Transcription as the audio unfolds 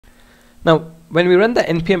Now, when we run the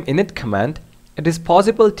npm init command, it is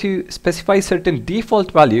possible to specify certain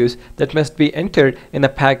default values that must be entered in a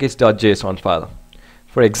package.json file.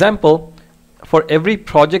 For example, for every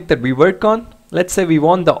project that we work on, let's say we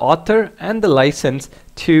want the author and the license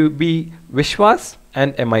to be Vishwas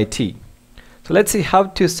and MIT. So let's see how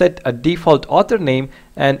to set a default author name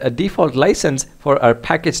and a default license for our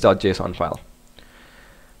package.json file.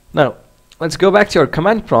 Now, let's go back to our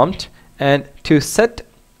command prompt, and to set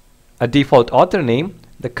a default author name,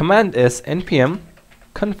 the command is npm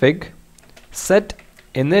config set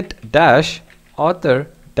init dash author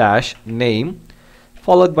dash name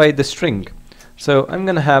followed by the string. So I'm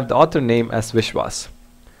going to have the author name as Vishwas.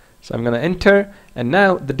 So I'm going to enter, and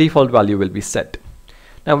now the default value will be set.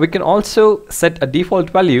 Now we can also set a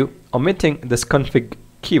default value omitting this config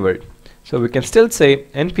keyword. So we can still say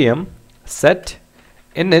npm set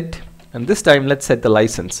init, and this time let's set the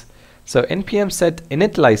license. So npm set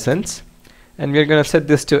init license, and we're going to set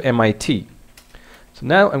this to MIT. So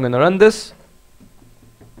now I'm going to run this,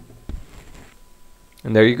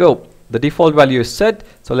 and there you go. The default value is set.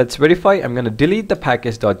 So let's verify. I'm going to delete the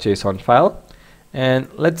package.json file, and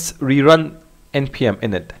let's rerun npm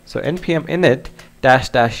init. So npm init dash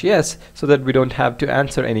dash yes, so that we don't have to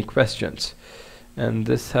answer any questions. And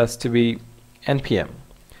this has to be npm.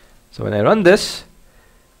 So when I run this,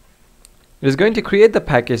 it is going to create the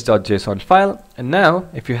package.json file, and now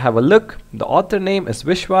if you have a look, the author name is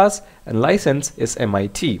Vishwas and license is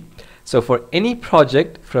MIT. So for any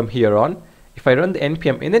project from here on, if I run the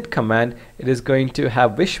npm init command, it is going to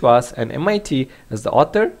have Vishwas and MIT as the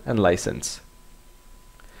author and license.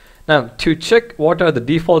 Now to check what are the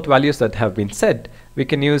default values that have been set, we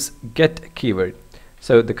can use get keyword.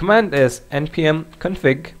 So the command is npm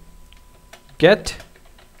config get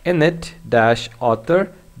init dash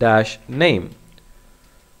author dash name,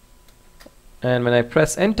 and when I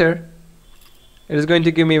press enter, it is going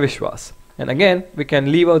to give me Vishwas. And again, we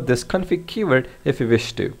can leave out this config keyword if we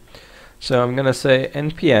wish to. So I'm going to say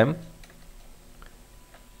npm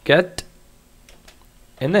get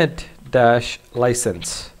init dash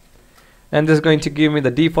license, and this is going to give me the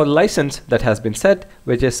default license that has been set,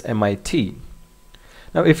 which is MIT.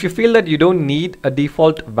 Now if you feel that you don't need a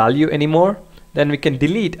default value anymore, then we can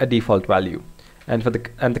delete a default value. And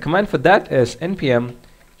the command for that is npm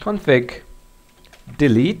config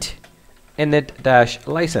delete init dash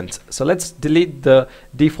license. So let's delete the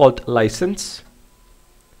default license.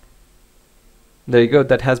 There you go,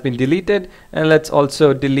 that has been deleted. And let's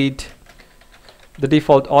also delete the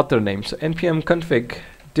default author name. So npm config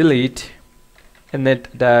delete init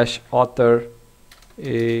dash author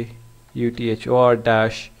author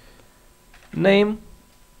dash name.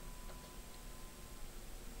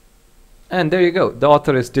 And there you go, the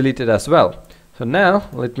author is deleted as well. So now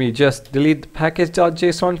let me just delete the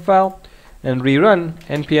package.json file and rerun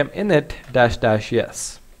npm init dash dash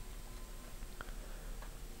yes.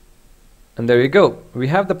 And there you go, we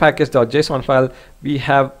have the package.json file. We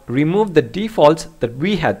have removed the defaults that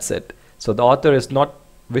we had set. So the author is not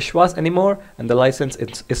Vishwas anymore, and the license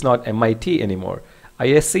is not MIT anymore.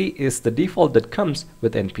 ISC is the default that comes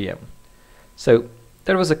with npm. So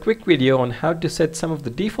there was a quick video on how to set some of the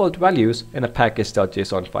default values in a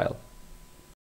package.json file.